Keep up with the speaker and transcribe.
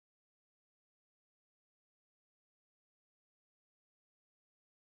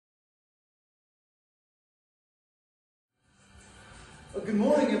Well, good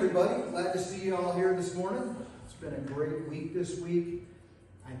morning, everybody. Glad to see you all here this morning. It's been a great week this week.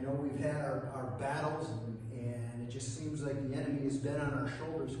 I know we've had our battles, and it just seems like the enemy has been on our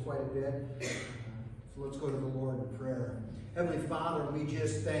shoulders quite a bit. So let's go to the Lord in prayer. Heavenly Father, we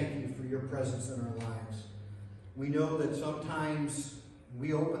just thank you for your presence in our lives. We know that sometimes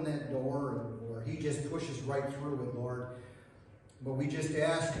we open that door, or he just pushes right through it, Lord. But we just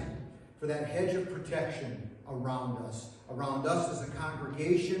ask for that hedge of protection around us as a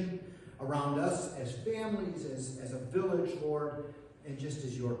congregation, around us as families, as a village, Lord, and just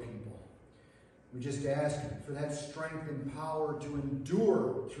as your people. We just ask for that strength and power to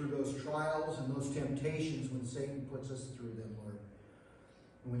endure through those trials and those temptations when Satan puts us through them, Lord.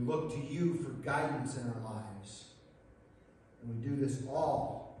 And we look to you for guidance in our lives. And we do this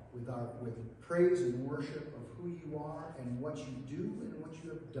all with praise and worship of who you are and what you do and what you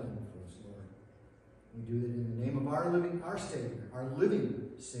have done for us, Lord. We do it in the name of our living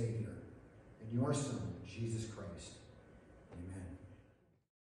Savior, and your Son, Jesus Christ. Amen.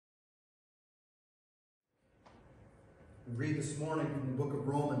 We read this morning from the book of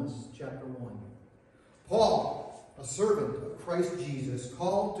Romans, chapter 1. Paul, a servant of Christ Jesus,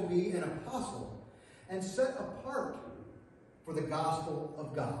 called to be an apostle and set apart for the gospel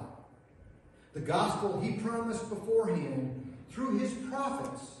of God. The gospel he promised beforehand through his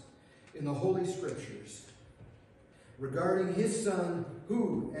prophets in the Holy Scriptures, regarding his Son,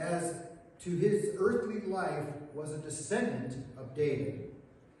 who, as to his earthly life, was a descendant of David,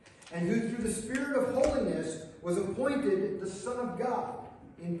 and who through the Spirit of holiness was appointed the Son of God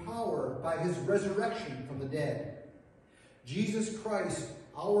in power by his resurrection from the dead, Jesus Christ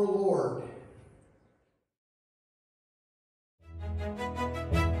our Lord.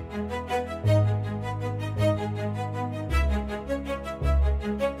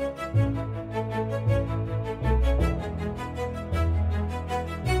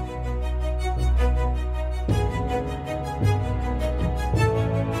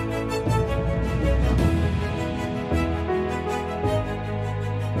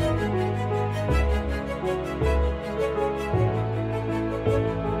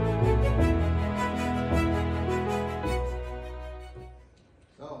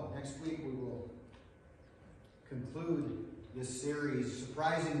 Conclude this series,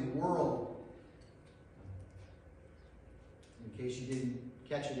 Surprising the World. In case you didn't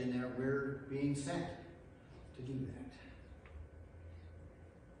catch it in there, we're being sent to do that.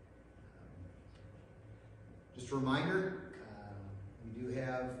 Just a reminder, we do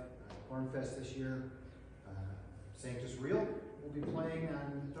have Cornfest this year. Sanctus Real will be playing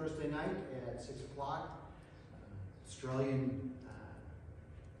on Thursday night at 6 o'clock. Australian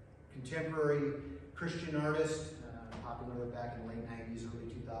contemporary Christian artist, popular back in the late 90s,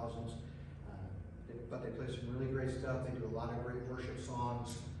 early 2000s. But they play some really great stuff. They do a lot of great worship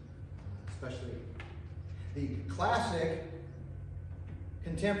songs, especially the classic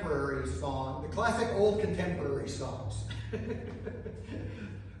contemporary song, the classic old contemporary songs.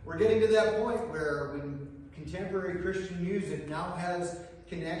 We're getting to that point where when contemporary Christian music now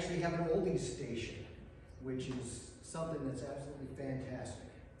can actually have an oldies station, which is something that's absolutely fantastic.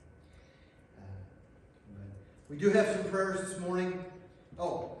 We do have some prayers this morning.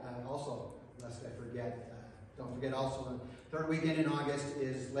 Also, lest I forget, don't forget also the third weekend in August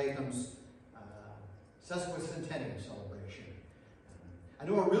is Latham's sesquicentennial celebration. I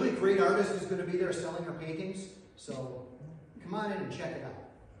know a really great artist is going to be there selling her paintings, so come on in and check it out.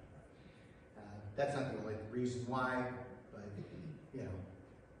 That's not the only reason why, but,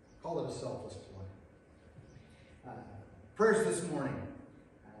 call it a selfless plug. Prayers this morning.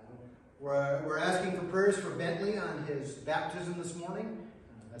 We're asking for prayers for Bentley on his baptism this morning.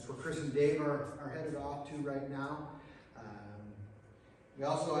 That's where Chris and Dave are headed off to right now. We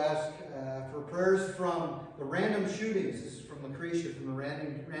also ask for prayers from the random shootings. This is from Lucretia, from the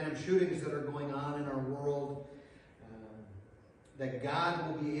random shootings that are going on in our world. That God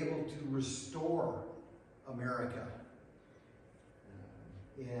will be able to restore America.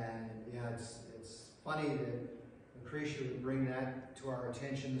 It's funny that Lucretia would bring that to our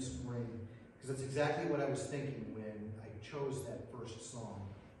attention this morning, because that's exactly what I was thinking when I chose that first song.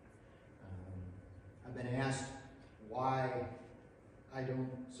 I've been asked why I don't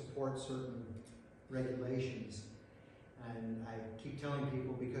support certain regulations, and I keep telling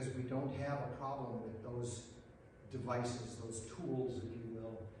people because we don't have a problem with those devices, those tools, if you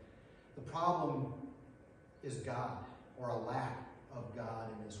will. The problem is God, or a lack of God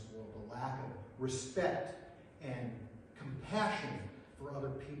in this world, a lack of respect and compassion for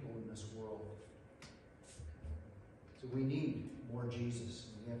other people in this world. So we need more Jesus.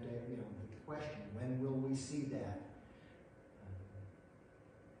 We have to, the question, when will we see that?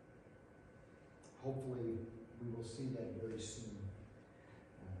 hopefully we will see that very soon.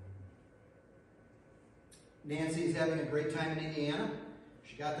 Nancy is having a great time in Indiana.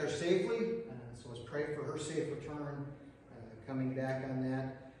 She got there safely, so let's pray for her safe return, coming back on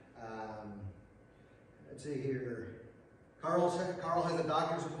that. Let's see here. Carl has a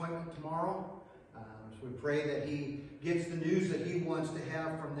doctor's appointment tomorrow, so we pray that he gets the news that he wants to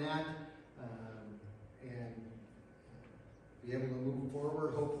have from that, and be able to move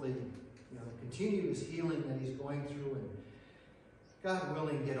forward. Hopefully, continue his healing that he's going through, and God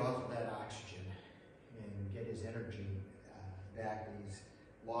willing, get off of that oxygen and get his energy back that he's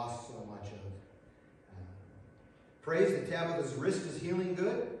lost so much of. Praise that Tabitha's wrist is healing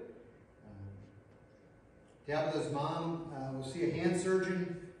good. Tabitha's mom will see a hand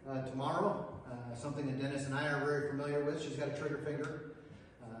surgeon tomorrow, something that Dennis and I are very familiar with. She's got a trigger finger,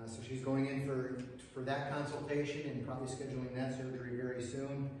 so she's going in for that consultation and probably scheduling that surgery very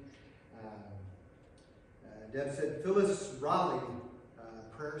soon. Deb said, Phyllis Raleigh,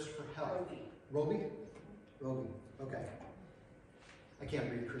 prayers for help. Roby? Okay. I can't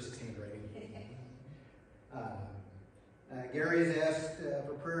read Chris's handwriting. Gary has asked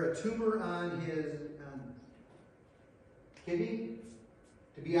for prayer, a tumor on his kidney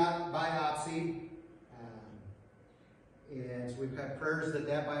to be biopsied. And so we've had prayers that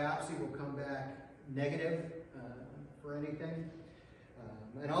biopsy will come back negative for anything.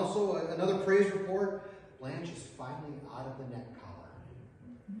 And also another praise report, Blanche is finally out of the neck collar.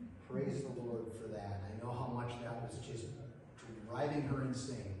 Praise the Lord for that. I know how much that was just driving her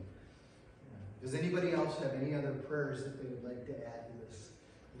insane. Does anybody else have any other prayers that they would like to add to this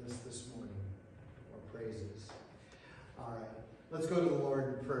list this morning? Or praises? All right. Let's go to the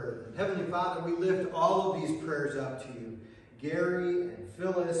Lord in prayer. Heavenly Father, we lift all of these prayers up to you. Gary and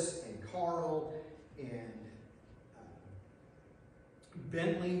Phyllis and Carl and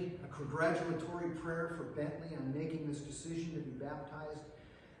Bentley, a congratulatory prayer for Bentley on making this decision to be baptized,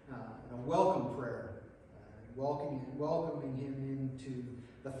 and a welcome prayer, welcoming him into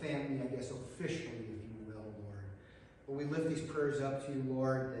the family, I guess, officially, if you will, Lord. But we lift these prayers up to you,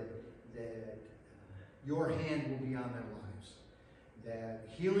 Lord, that your hand will be on their lives, that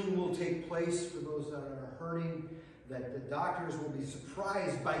healing will take place for those that are hurting, that the doctors will be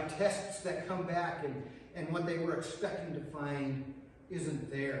surprised by tests that come back and what they were expecting to find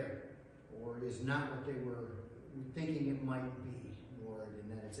isn't there, or is not what they were thinking it might be, Lord, and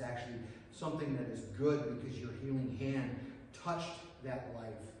that it's actually something that is good because your healing hand touched that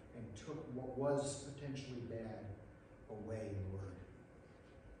life and took what was potentially bad away, Lord.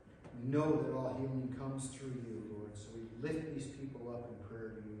 We know that all healing comes through you, Lord, so we lift these people up in prayer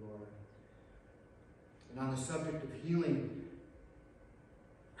to you, Lord. And on the subject of healing,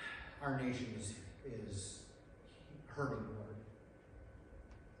 our nation is hurting, Lord.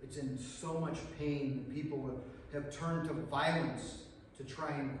 It's in so much pain that people have turned to violence to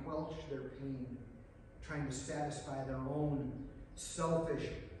try and quench their pain, trying to satisfy their own selfish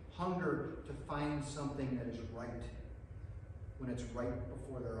hunger to find something that is right when it's right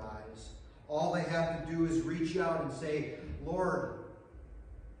before their eyes. All they have to do is reach out and say, Lord,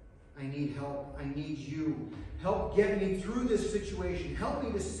 I need help. I need you. Help get me through this situation. Help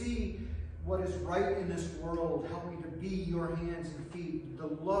me to see what is right in this world. Help me to be your hands and feet. The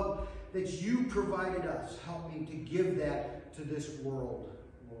love that you provided us, help me to give that to this world,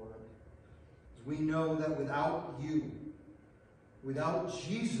 Lord. We know that without you, without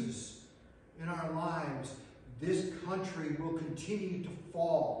Jesus in our lives, this country will continue to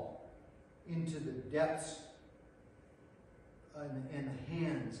fall into the depths and the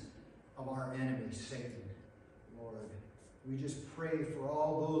hands of our enemy, Satan, Lord. We just pray for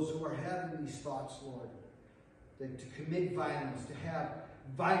all those who are having these thoughts, Lord, that to commit violence, to have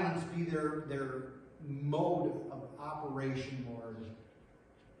violence be their mode of operation, Lord,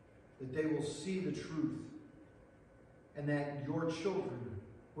 that they will see the truth, and that your children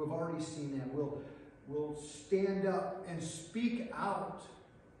who have already seen that will stand up and speak out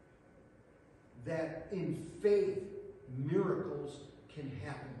that in faith miracles can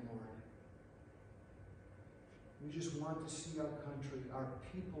happen, Lord. We just want to see our country, our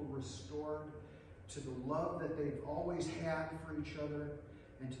people restored to the love that they've always had for each other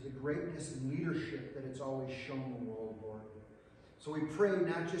and to the greatness and leadership that it's always shown the world, Lord. So we pray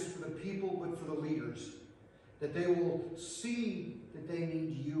not just for the people, but for the leaders, that they will see that they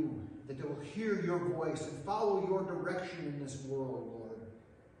need you, that they will hear your voice and follow your direction in this world, Lord.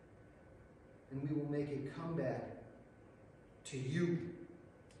 And we will make a comeback to you,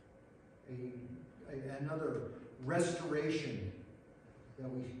 another restoration that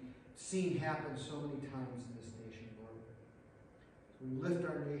we've seen happen so many times in this nation, Lord. We lift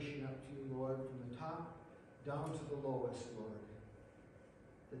our nation up to you, Lord, from the top down to the lowest, Lord.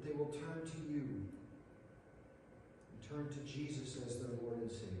 That they will turn to you and turn to Jesus as their Lord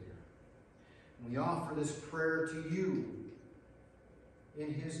and Savior. And we offer this prayer to you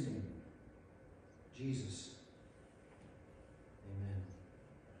in his name, Jesus. Amen.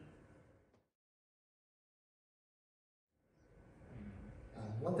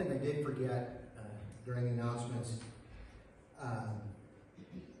 One thing I did forget during the announcements,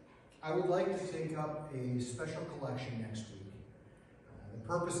 I would like to take up a special collection next week. The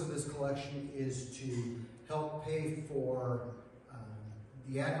purpose of this collection is to help pay for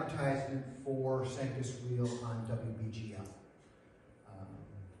the advertisement for Sanctus Real on WBGL.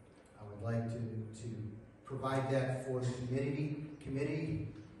 I would like to provide that for the committee.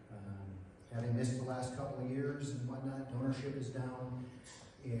 Having missed the last couple of years and whatnot, donorship is down.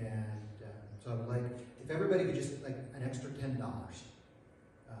 And so I would like, if everybody could just, like, an extra $10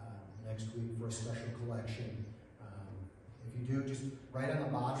 next week for a special collection. If you do, just write on the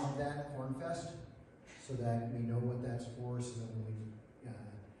bottom of that Cornfest so that we know what that's for, so that when we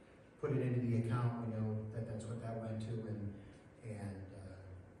put it into the account, we know that that's what that went to, and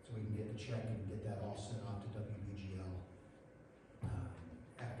so we can get the check and get that all sent off to WBGL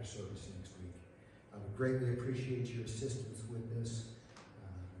after service next week. I would greatly appreciate your assistance with this,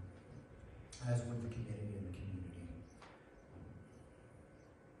 as with the committee and the community.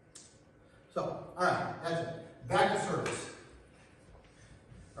 So, all right, that's it. Back to service.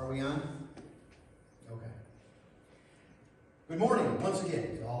 Are we on? Okay. Good morning once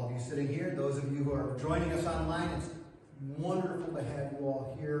again to all of you sitting here. Those of you who are joining us online, it's wonderful to have you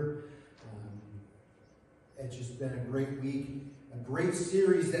all here. It's just been a great week, a great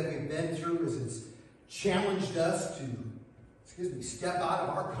series that we've been through as it's challenged us to, step out of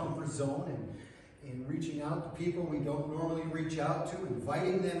our comfort zone and reaching out to people we don't normally reach out to,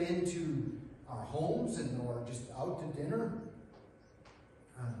 inviting them into our homes or just out to dinner.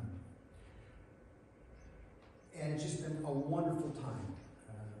 And it's just been a wonderful time.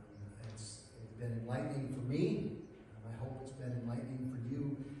 It's been enlightening for me. I hope it's been enlightening for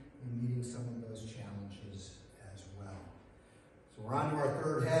you in meeting some of those challenges as well. So we're on to our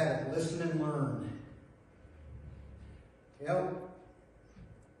third habit, listen and learn.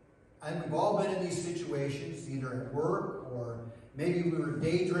 And we've all been in these situations, either at work or maybe we were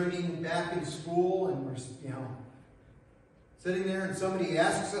daydreaming back in school and we're, sitting there and somebody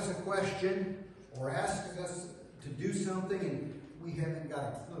asks us a question or asks us to do something and we haven't got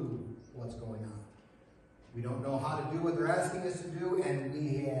a clue what's going on. We don't know how to do what they're asking us to do, and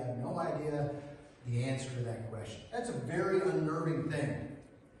we have no idea the answer to that question. That's a very unnerving thing.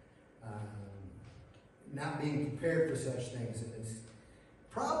 Not being prepared for such things. And it's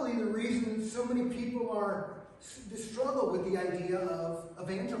probably the reason so many people struggle with the idea of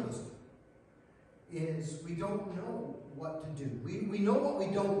evangelism. Is we don't know what to do. We know what we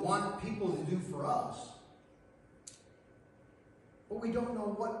don't want people to do for us, but we don't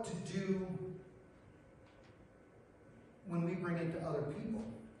know what to do when we bring it to other people,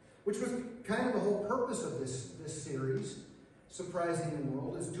 which was kind of the whole purpose of this series, Surprising the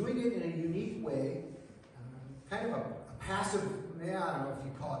World, is doing it in a unique way, kind of a passive, I don't know if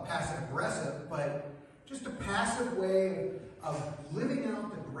you call it passive-aggressive, but just a passive way of living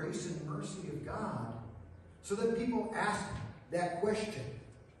out the grace and mercy of God so that people ask that question.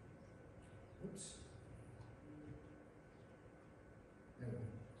 Oops.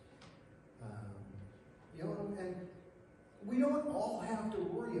 And we don't all have to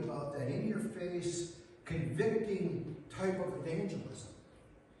worry about that in-your-face, convicting type of evangelism.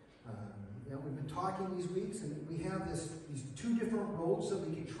 We've been talking these weeks, and we have these two different roads that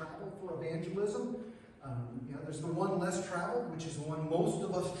we can travel for evangelism. There's the one less traveled, which is the one most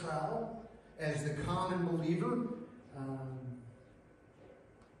of us travel as the common believer.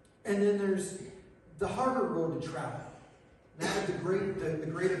 And then there's the harder road to travel. That is the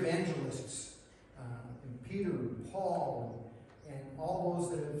great evangelists, Peter and Paul, and all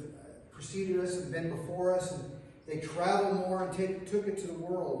those that have preceded us and been before us, and they traveled more and took it to the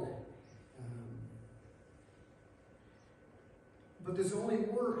world. But this only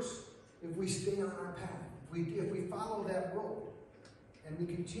works if we stay on our path, if we follow that road, and we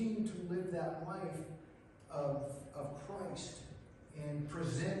continue to live that life of Christ and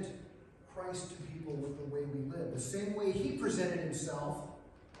present Christ to people with the way we live. The same way he presented himself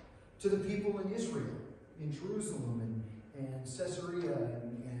to the people in Israel, in Jerusalem and Caesarea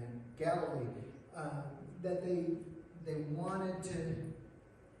and Galilee, that they wanted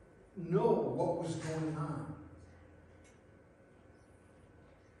to know what was going on.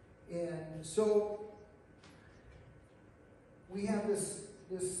 And so we have this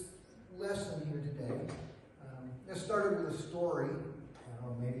lesson here today. It started with a story. I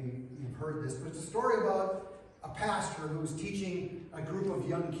don't know, maybe you've heard this, but it's a story about a pastor who was teaching a group of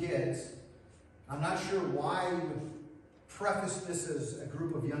young kids. I'm not sure why he would preface this as a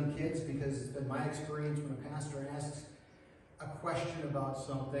group of young kids, because it's been my experience when a pastor asks a question about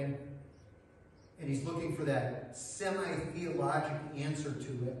something and he's looking for that semi-theologic answer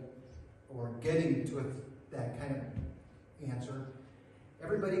to it, or getting to it, that kind of answer.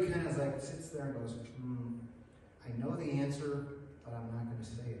 Everybody kind of like sits there and goes, I know the answer, but I'm not going to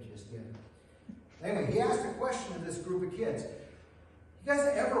say it just yet. Anyway, he asked a question to this group of kids. You guys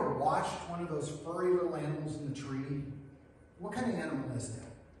ever watched one of those furry little animals in the tree? What kind of animal is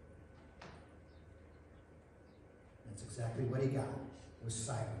that? That's exactly what he got. It was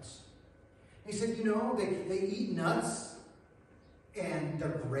silence. He said, you know, they eat nuts, and they're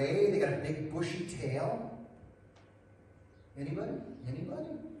gray. They got a big bushy tail. Anybody? Anybody?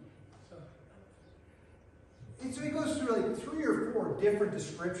 And so he goes through like 3 or 4 different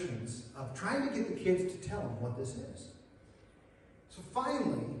descriptions of trying to get the kids to tell him what this is. So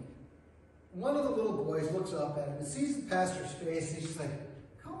finally, one of the little boys looks up at him and sees the pastor's face, and he's just like,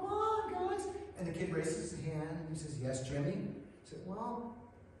 come on, guys. And the kid raises his hand, and he says, yes, Jimmy. He said, well,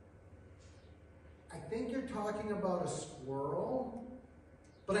 I think you're talking about a squirrel,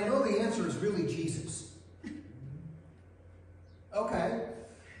 but I know the answer is really Jesus. Okay.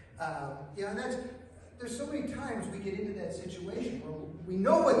 Yeah, and there's so many times we get into that situation where we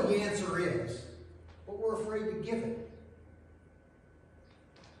know what the answer is, but we're afraid to give it.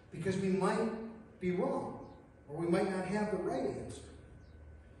 Because we might be wrong, or we might not have the right answer.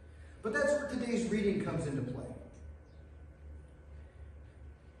 But that's where today's reading comes into play.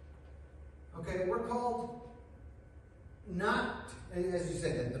 Okay, we're called not, as you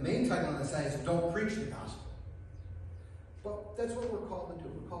said, the main title on the side is Don't Preach the Gospel. But that's what we're called to do.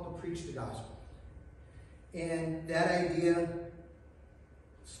 We're called to preach the gospel. And that idea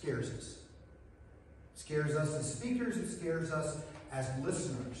scares us. It scares us as speakers. It scares us as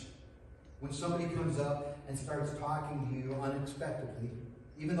listeners. When somebody comes up and starts talking to you unexpectedly,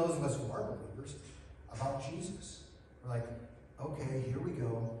 even those of us who are believers, about Jesus, we're like, okay, here we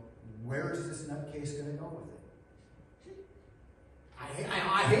go. Where is this nutcase going to go with it?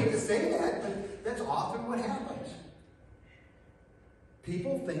 I hate to say that, but that's often what happens.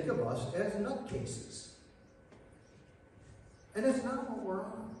 People think of us as nutcases. And that's not what we're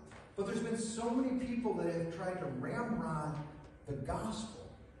on. But there's been so many people that have tried to ramrod the gospel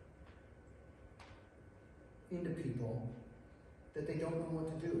into people that they don't know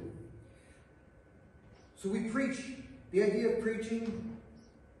what to do. So we preach. The idea of preaching,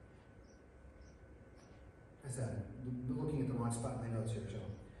 I said, I'm looking at the wrong spot in my notes here. So,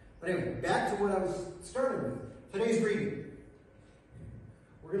 but anyway, back to what I was starting with. Today's reading.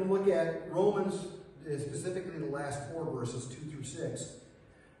 We're going to look at Romans, specifically the last 4 verses, 2 through 6.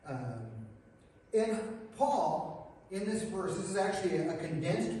 And Paul, in this verse, this is actually a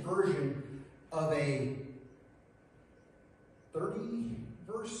condensed version of a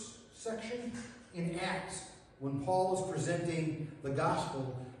 30-verse section in Acts, when Paul is presenting the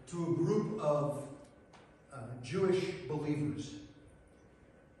gospel to a group of Jewish believers.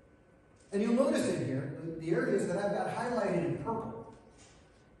 And you'll notice in here, the areas that I've got highlighted in purple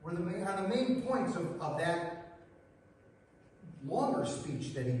are the main points of that longer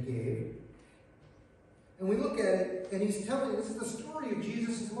speech that he gave. And we look at it, and he's telling, this is the story of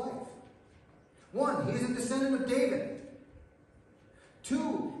Jesus' life. 1, he is a descendant of David.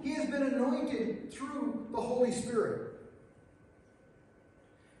 2, he has been anointed through the Holy Spirit.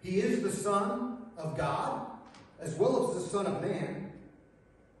 He is the Son of God, as well as the Son of Man.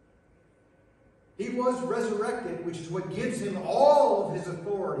 He was resurrected, which is what gives him all of his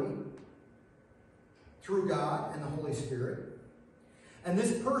authority through God and the Holy Spirit. And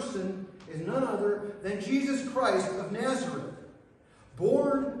this person is none other than Jesus Christ of Nazareth,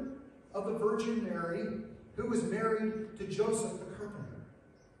 born of the Virgin Mary, who was married to Joseph the carpenter.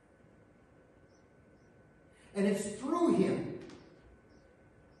 And it's through him,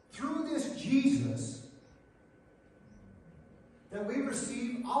 through this Jesus, that we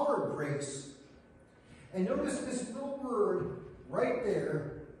receive our grace. And notice this little word right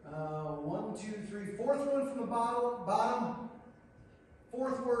there. 1, 2, 3, 4th one from the bottom.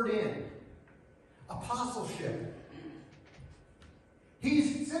 4th word in. Apostleship.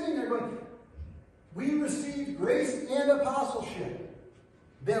 He's sitting there going, we received grace and apostleship.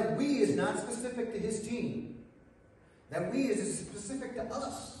 That we is not specific to his team. That we is specific to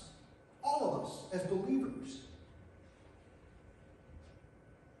us. All of us as believers.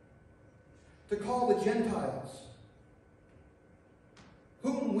 To call the Gentiles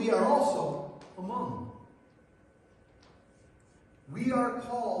whom we are also among. We are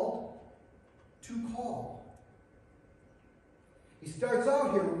called to call. He starts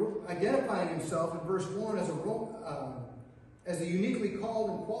out here identifying himself in verse 1 as a uniquely called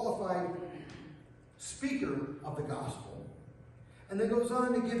and qualified speaker of the gospel. And then goes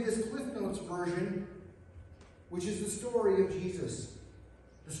on to give this Cliff Notes version, which is the story of Jesus.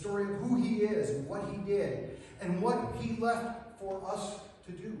 The story of who he is and what he did and what he left for us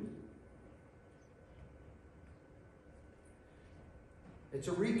to do. It's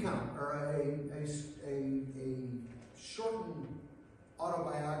a recount or a shortened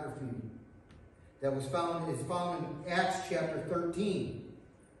autobiography that is found in Acts chapter 13,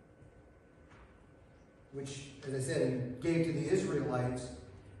 which, as I said, he gave to the Israelites.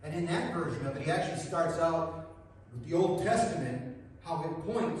 And in that version of it, he actually starts out with the Old Testament, how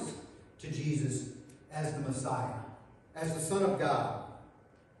it points to Jesus as the Messiah, as the Son of God.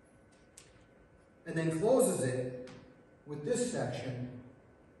 And then closes it with this section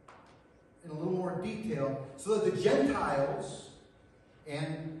in a little more detail so that the Gentiles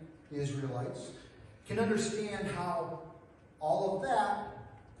and the Israelites can understand how all of that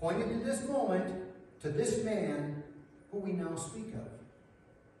pointed to this moment, to this man who we now speak of.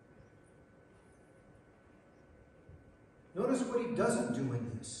 Notice what he doesn't do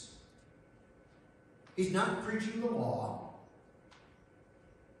in this. He's not preaching the law.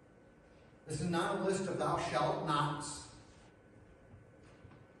 This is not a list of thou shalt nots.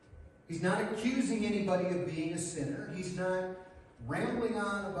 He's not accusing anybody of being a sinner. He's not rambling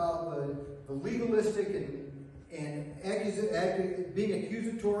on about the legalistic and being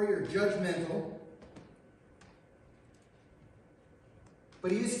accusatory or judgmental.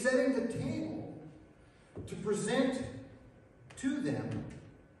 But he is setting the table to present to them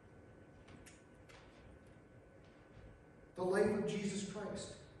the life of Jesus Christ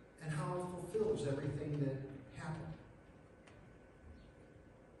and how it fulfills everything that happened.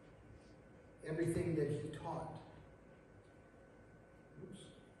 Everything that he taught. Oops.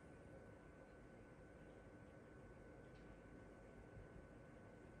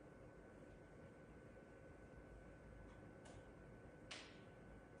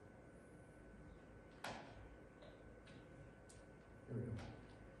 There we go.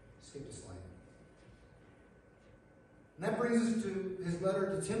 Skip the slide. And that brings us to his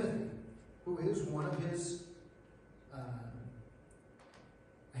letter to Timothy, who is one of his,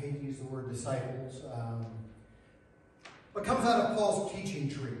 I hate to use the word disciples, but comes out of Paul's teaching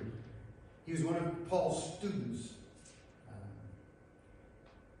tree. He was one of Paul's students.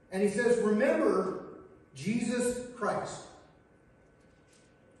 And he says, remember Jesus Christ.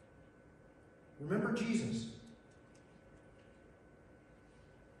 Remember Jesus.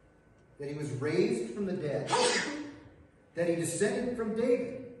 That he was raised from the dead. That he descended from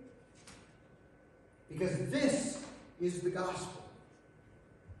David. Because this is the gospel.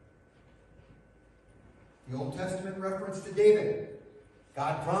 The Old Testament reference to David.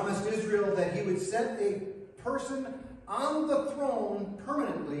 God promised Israel that he would set a person on the throne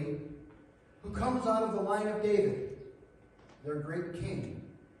permanently who comes out of the line of David, their great king.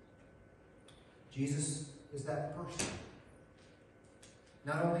 Jesus is that person.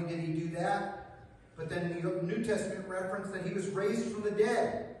 Not only did he do that, but then the New Testament reference that he was raised from the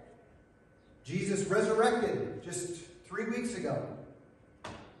dead. Jesus resurrected just 3 weeks ago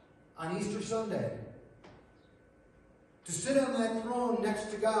on Easter Sunday to sit on that throne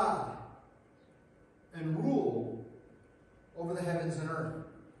next to God and rule over the heavens and earth.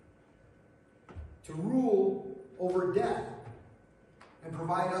 To rule over death and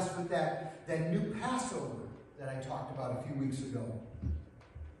provide us with that new Passover that I talked about a few weeks ago.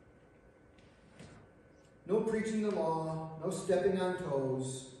 No preaching the law, no stepping on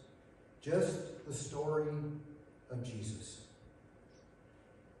toes, just the story of Jesus.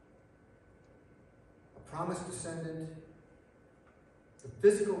 A promised descendant, the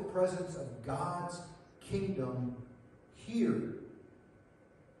physical presence of God's kingdom here,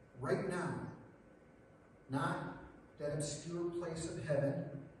 right now. Not that obscure place of heaven,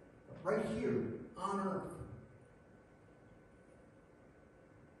 but right here on earth.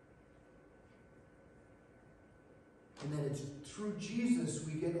 And that it's through Jesus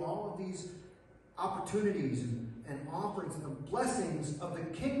we get all of these opportunities and offerings and the blessings of the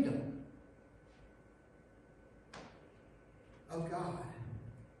kingdom of God.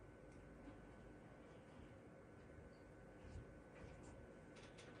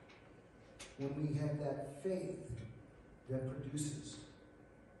 When we have that faith that produces,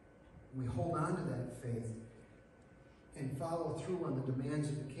 we hold on to that faith and follow through on the demands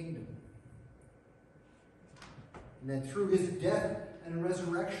of the kingdom. And that through his death and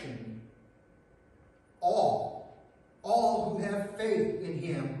resurrection, all who have faith in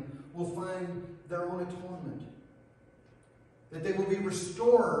him will find their own atonement. That they will be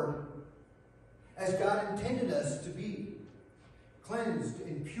restored as God intended us to be, cleansed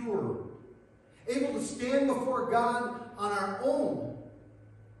and pure, able to stand before God on our own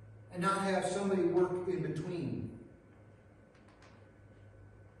and not have somebody work in between.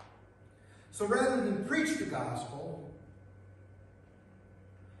 So rather than preach the gospel,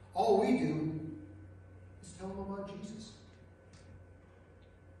 all we do is tell them about Jesus.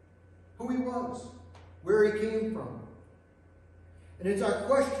 Who he was, where he came from. And it's our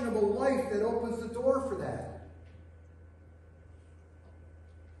questionable life that opens the door for that.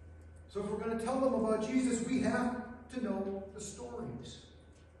 So if we're going to tell them about Jesus, we have to know the stories.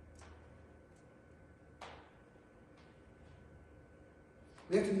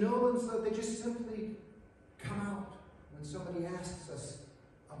 We have to know them so that they just simply come out when somebody asks us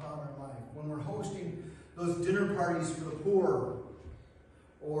about our life. When we're hosting those dinner parties for the poor,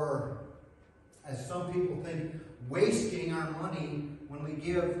 or, as some people think, wasting our money when we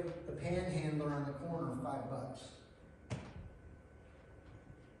give the panhandler on the corner $5.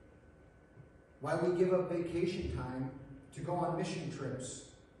 Why we give up vacation time to go on mission trips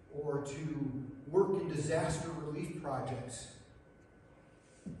or to work in disaster relief projects.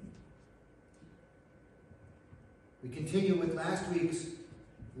 We continue with last week's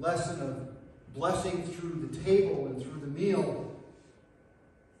lesson of blessing through the table and through the meal.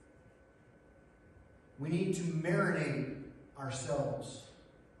 We need to marinate ourselves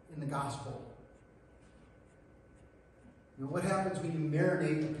in the gospel. You know, what happens when you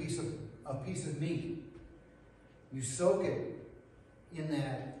marinate a piece of meat? You soak it in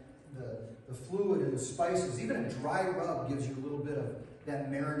the fluid and the spices. Even a dry rub gives you a little bit of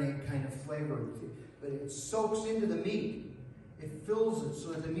that marinade kind of flavor. But it soaks into the meat. It fills it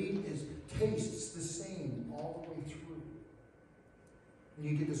so that the meat tastes the same all the way through. And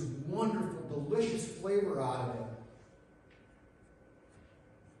you get this wonderful, delicious flavor out of it.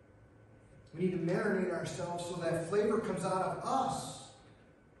 We need to marinate ourselves so that flavor comes out of us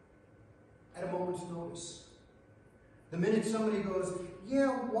at a moment's notice. The minute somebody goes, yeah,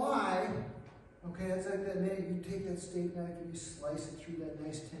 why? Okay, that's like that minute you take that steak knife and you slice it through that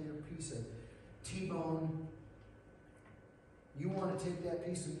nice tender piece of T-bone. You want to take that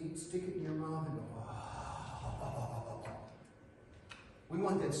piece of meat, stick it in your mouth and go, oh. We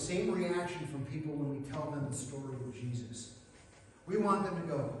want that same reaction from people when we tell them the story of Jesus. We want them to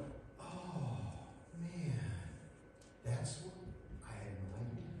go, oh, man, that's what I had no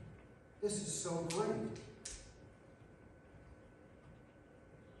idea. This is so great.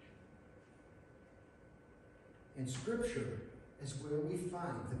 In Scripture is where we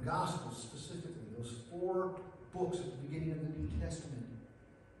find the Gospel specifically, those 4 books at the beginning of the New Testament,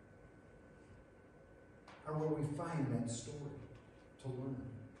 are where we find that story to learn.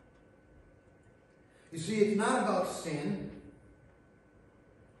 You see, it's not about sin.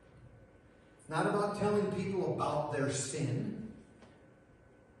 It's not about telling people about their sin.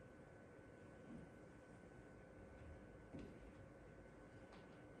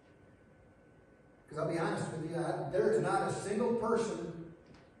 Because I'll be honest with you, there is not a single person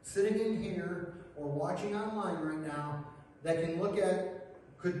sitting in here or watching online right now that can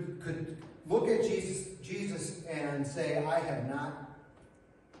could look at Jesus and say, I have not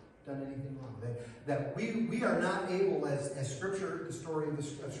done anything wrong. That we are not able, as Scripture, the story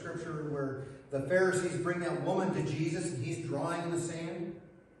of Scripture where the Pharisees bring that woman to Jesus and he's drawing in the sand.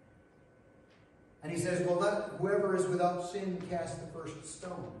 And he says, well, let whoever is without sin cast the first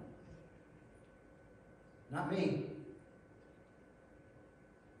stone. Not me.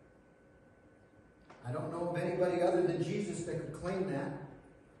 I don't know of anybody other than Jesus that could claim that.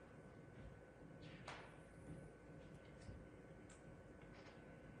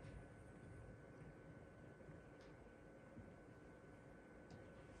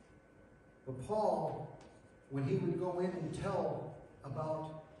 But Paul, when he would go in and tell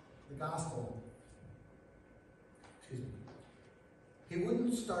about the gospel, he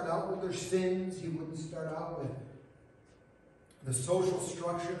wouldn't start out with their sins. He wouldn't start out with the social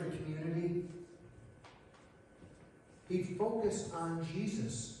structure of the community. He'd focus on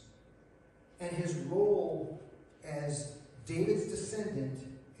Jesus and his role as David's descendant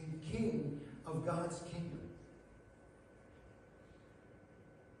and king of God's kingdom.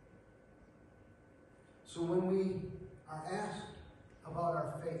 So when we are asked about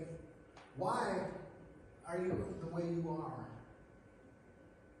our faith, why are you the way you are?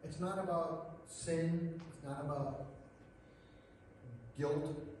 It's not about sin. It's not about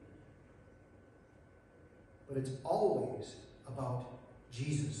guilt. But it's always about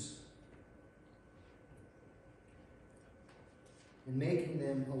Jesus. And making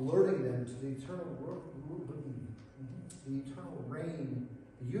them, alerting them to the eternal reign,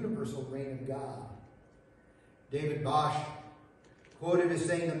 the universal reign of God. David Bosch quoted as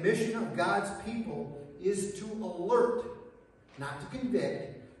saying, the mission of God's people is to alert, not to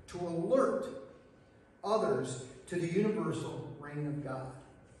convict, to alert others to the universal reign of God.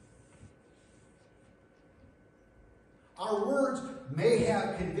 Our words may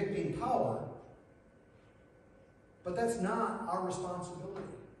have convicting power, but that's not our responsibility.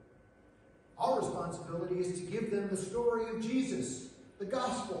 Our responsibility is to give them the story of Jesus, the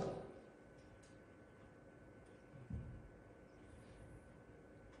gospel.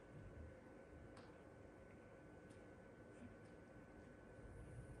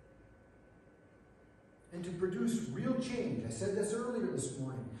 And to produce real change. I said this earlier this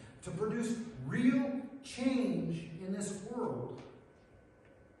morning. To produce real change in this world,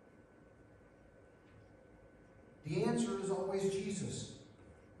 the answer is always Jesus.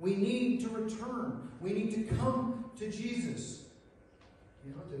 We need to return. We need to come to Jesus.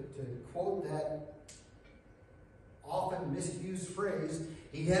 You know, to quote that often misused phrase,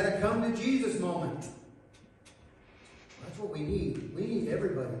 he had a come to Jesus moment. That's what we need. We need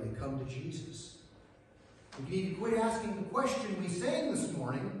everybody to come to Jesus. We need to quit asking the question we sang this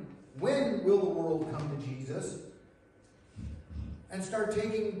morning, when will the world come to Jesus? And start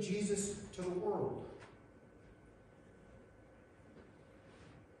taking Jesus to the world.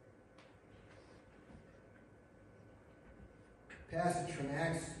 Passage from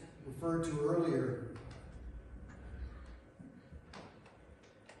Acts referred to earlier,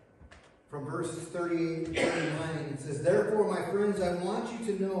 from verses 38 and 39, it says, therefore, my friends, I want you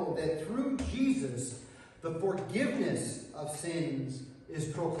to know that through Jesus, the forgiveness of sins is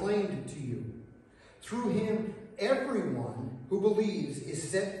proclaimed to you. Through him, everyone who believes is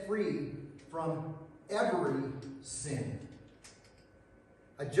set free from every sin.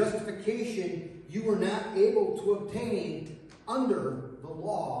 A justification you were not able to obtain under the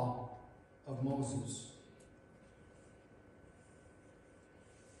law of Moses.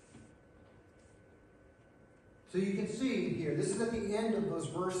 So you can see here, this is at the end of those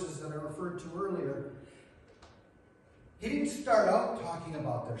verses that I referred to earlier. He didn't start out talking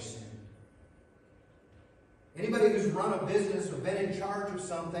about their sin. Anybody who's run a business or been in charge of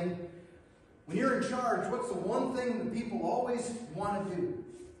something, when you're in charge, what's the one thing that people always want to do?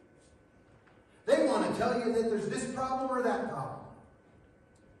 They want to tell you that there's this problem or that problem.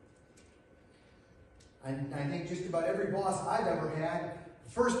 And I think just about every boss I've ever had,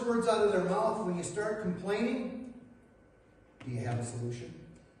 the first words out of their mouth when you start complaining, do you have a solution?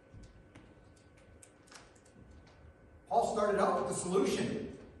 Paul started out with the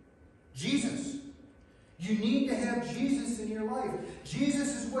solution. Jesus. You need to have Jesus in your life.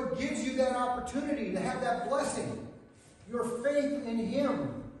 Jesus is what gives you that opportunity to have that blessing. Your faith in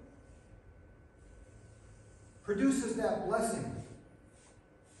him produces that blessing.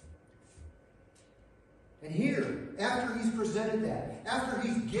 And here, after he's presented that, after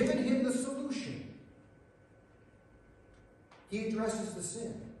he's given him the solution, he addresses the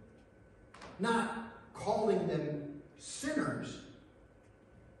sin. Not calling them sinners,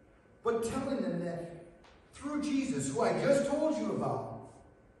 but telling them that through Jesus, who I just told you about,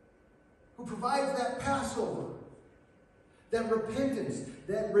 who provides that Passover, that repentance,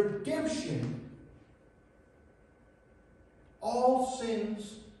 that redemption, all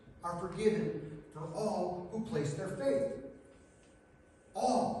sins are forgiven for all who place their faith.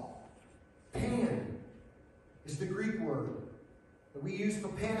 All. Pan is the Greek word that we use for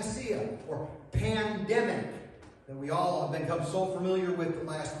panacea or pandemic that we all have become so familiar with the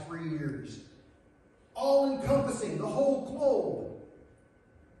last 3 years. All-encompassing, the whole globe.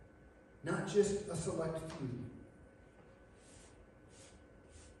 Not just a select few.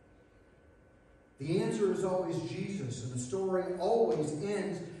 The answer is always Jesus, and the story always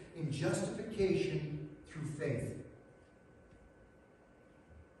ends in justification through faith.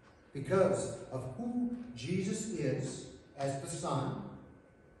 Because of who Jesus is as the Son,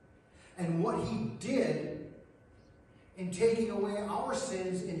 and what he did in taking away our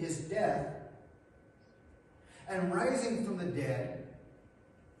sins in his death, and rising from the dead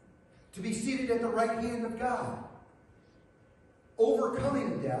to be seated at the right hand of God,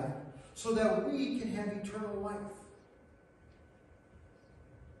 overcoming death so that we can have eternal life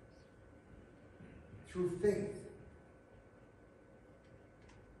through faith.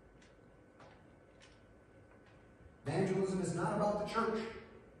 Evangelism is not about the church.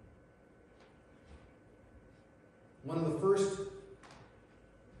 One of the first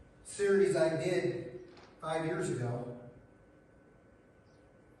series I did 5 years ago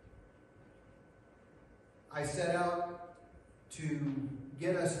I set out to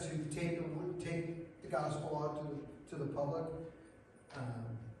get us to take the gospel out to the public.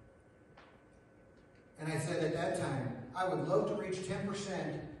 And I said at that time, I would love to reach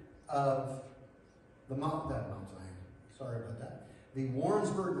 10% of the Mount Zion. Sorry about that. The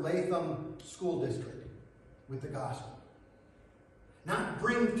Warrensburg-Latham School District with the gospel. Not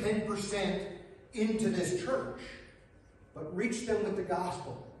bring 10% into this church, but reach them with the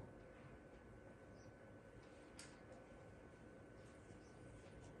gospel.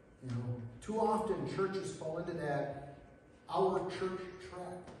 You know, too often churches fall into that our church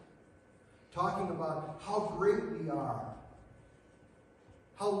trap. Talking about how great we are,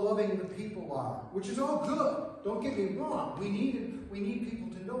 how loving the people are, which is all good. Don't get me wrong. We need people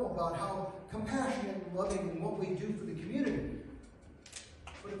to know about how compassionate and loving and what we do for the community.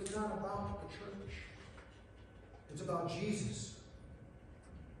 But it's not about the church. It's about Jesus.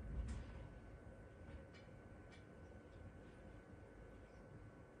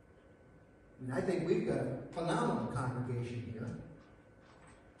 And I think we've got a phenomenal congregation here.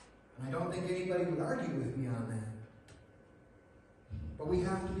 And I don't think anybody would argue with me on that. But we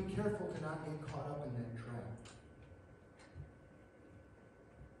have to be careful to not get caught up in that trap.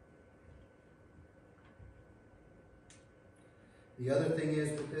 The other thing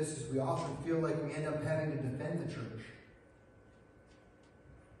is with this is we often feel like we end up having to defend the church.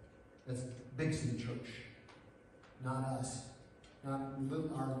 That's Big C Church, not us. Not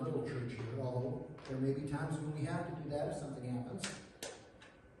our little church here, although there may be times when we have to do that if something happens.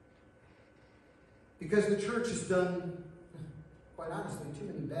 Because the church has done, quite honestly, too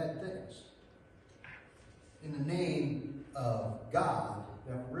many bad things in the name of God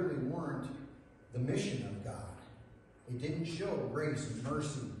that really weren't the mission of God. It didn't show grace and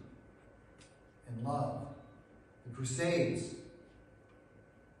mercy and love. The Crusades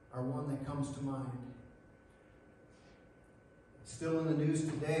are one that comes to mind. Still in the news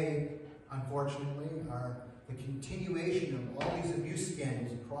today, unfortunately, are the continuation of all these abuse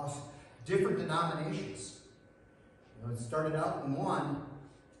scandals across different denominations. You know, it started out in one,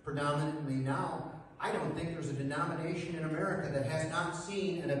 predominantly now. I don't think there's a denomination in America that has not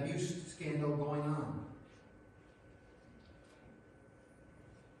seen an abuse scandal going on.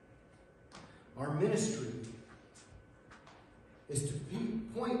 Our ministry is to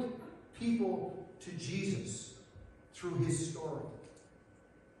point people to Jesus through his story.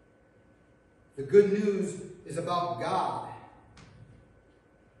 The good news is about God.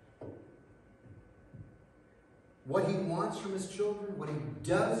 What he wants from his children, what he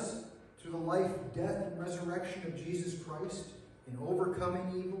does through the life, death, and resurrection of Jesus Christ in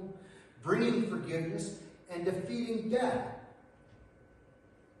overcoming evil, bringing forgiveness, and defeating death.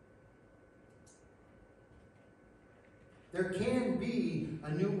 There can be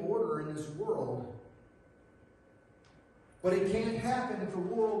a new order in this world, but it can't happen if the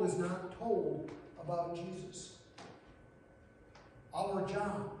world is not told about Jesus. Our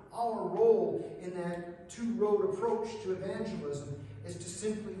job, our role in that two-road approach to evangelism is to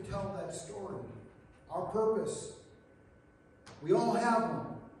simply tell that story. Our purpose. We all have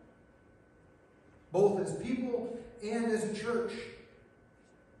one, both as people and as a church.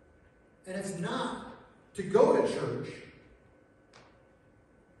 And it's not to go to church,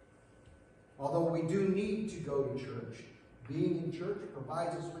 although we do need to go to church. Being in church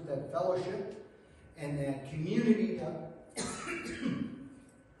provides us with that fellowship and that community that,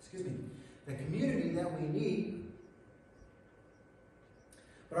 the community that we need.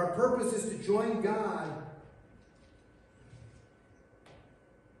 But our purpose is to join God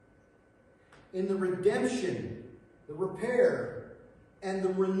in the redemption, the repair, and the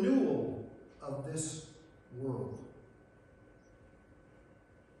renewal of this world.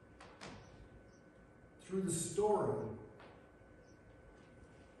 Through the story.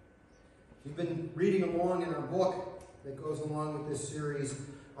 We've been reading along in our book that goes along with this series.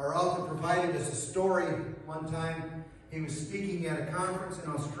 Our author provided us a story one time. He was speaking at a conference in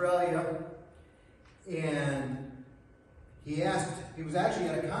Australia, and he was actually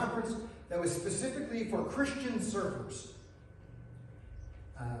at a conference that was specifically for Christian surfers.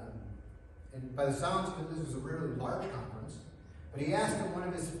 And by the sounds of it, this was a really large conference. But he asked in one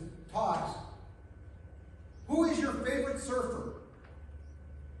of his talks, "Who is your favorite surfer?"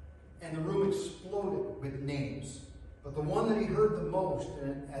 And the room exploded with names. But the one that he heard the most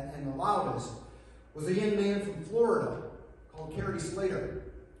and the loudest was a young man from Florida called Kelly Slater.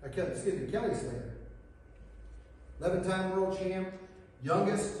 11-time world champ,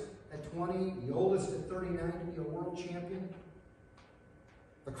 youngest at 20, the oldest at 39 to be a world champion.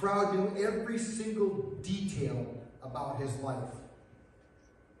 The crowd knew every single detail about his life.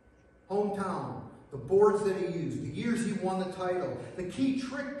 Hometown, the boards that he used, the years he won the title, the key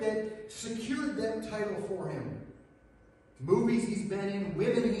trick that secured that title for him, movies he's been in,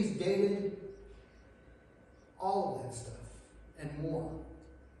 women he's dated, all of that stuff and more.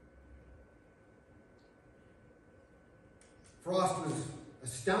 Frost was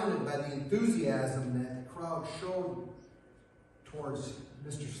astounded by the enthusiasm that the crowd showed towards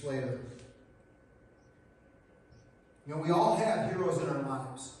Mr. Slater. You know, we all have heroes in our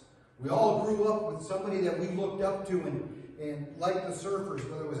lives. We all grew up with somebody that we looked up to and like the surfers,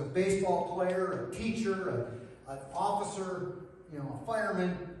 whether it was a baseball player, a teacher, an officer, you know, a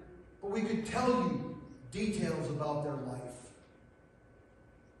fireman. But we could tell you details about their life.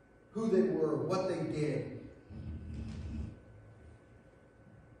 Who they were, what they did.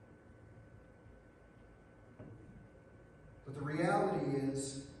 But the reality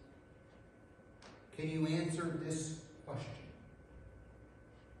is, can you answer this question?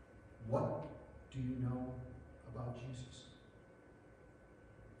 What do you know about Jesus?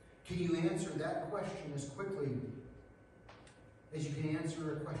 Can you answer that question as quickly as you can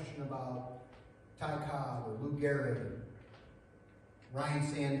answer a question about Ty Cobb or Lou Gehrig,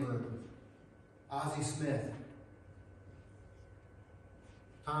 Ryan Sandberg, Ozzie Smith,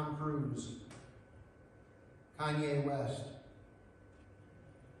 Tom Cruise, Kanye West,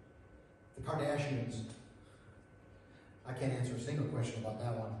 the Kardashians? I can't answer a single question about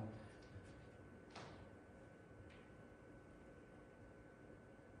that one.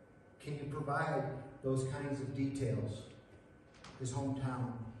 Can you provide those kinds of details? His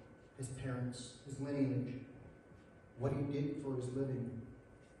hometown, his parents, his lineage, what he did for his living,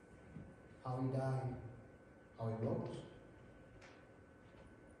 how he died, how he rose.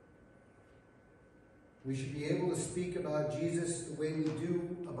 We should be able to speak about Jesus the way we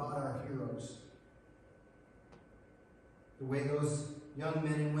do about our heroes. The way those young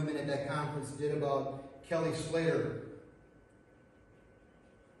men and women at that conference did about Kelly Slater.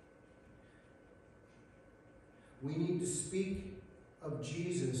 We need to speak of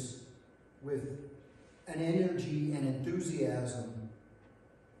Jesus with an energy and enthusiasm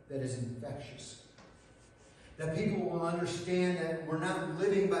that is infectious. That people will understand that we're not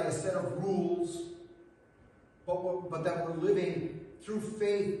living by a set of rules, but that we're living through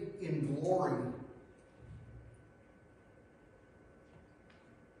faith in glory.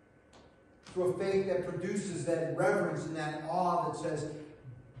 Through a faith that produces that reverence and that awe that says,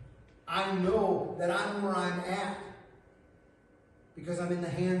 I know that I'm where I'm at because I'm in the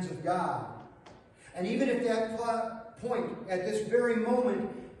hands of God. And even if that point at this very moment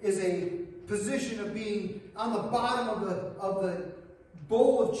is a position of being on the bottom of the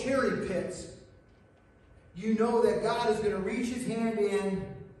bowl of cherry pits, you know that God is going to reach his hand in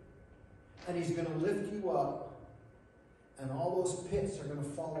and he's going to lift you up, and all those pits are going to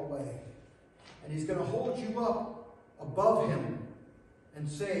fall away. And he's going to hold you up above him and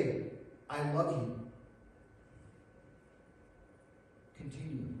say, I love you.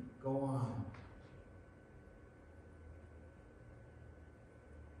 Continue. Go on.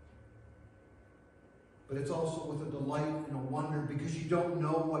 But it's also with a delight and a wonder because you don't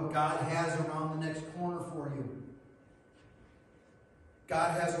know what God has around the next corner for you.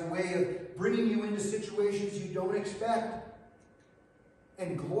 God has a way of bringing you into situations you don't expect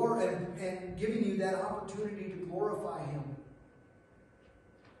and giving you that opportunity to glorify him.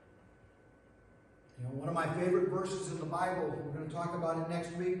 You know, one of my favorite verses in the Bible, we're going to talk about it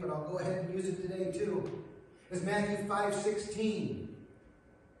next week, but I'll go ahead and use it today too, is Matthew 5:16.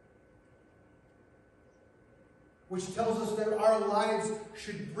 Which tells us that our lives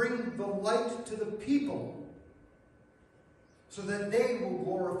should bring the light to the people so that they will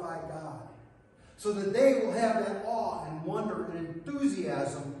glorify God, so that they will have that awe and wonder and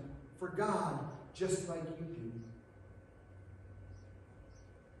enthusiasm for God just like you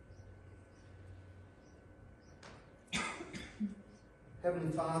do.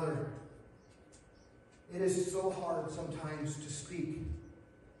 Heavenly Father, it is so hard sometimes to speak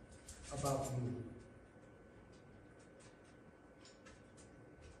about you.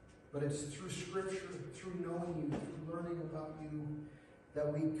 But it's through Scripture, through knowing you, through learning about you,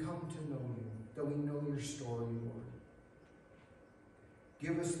 that we come to know you, that we know your story, Lord.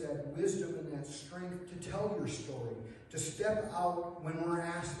 Give us that wisdom and that strength to tell your story, to step out when we're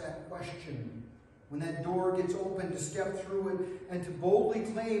asked that question, when that door gets open, to step through it and to boldly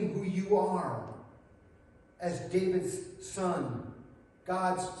claim who you are as David's son,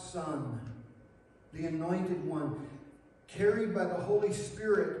 God's son, the anointed one, carried by the Holy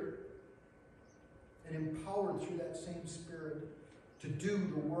Spirit and empowered through that same Spirit to do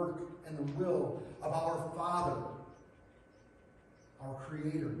the work and the will of our Father, our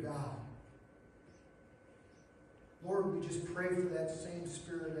Creator, God. Lord, we just pray for that same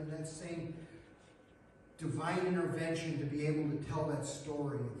Spirit and that same divine intervention to be able to tell that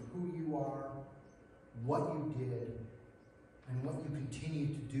story of who you are, what you did, and what you continue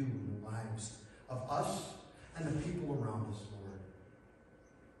to do in the lives of us and the people around us, Lord.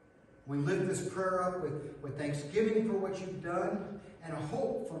 We lift this prayer up with thanksgiving for what you've done and a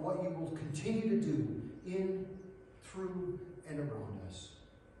hope for what you will continue to do in, through, and around us.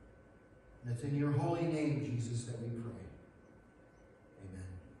 And it's in your holy name, Jesus, that we pray. Amen.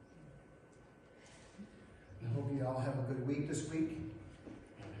 I hope you all have a good week this week.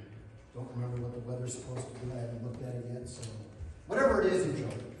 Don't remember what the weather's supposed to be. I haven't looked at it yet, so whatever it is, enjoy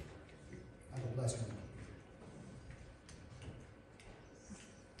it.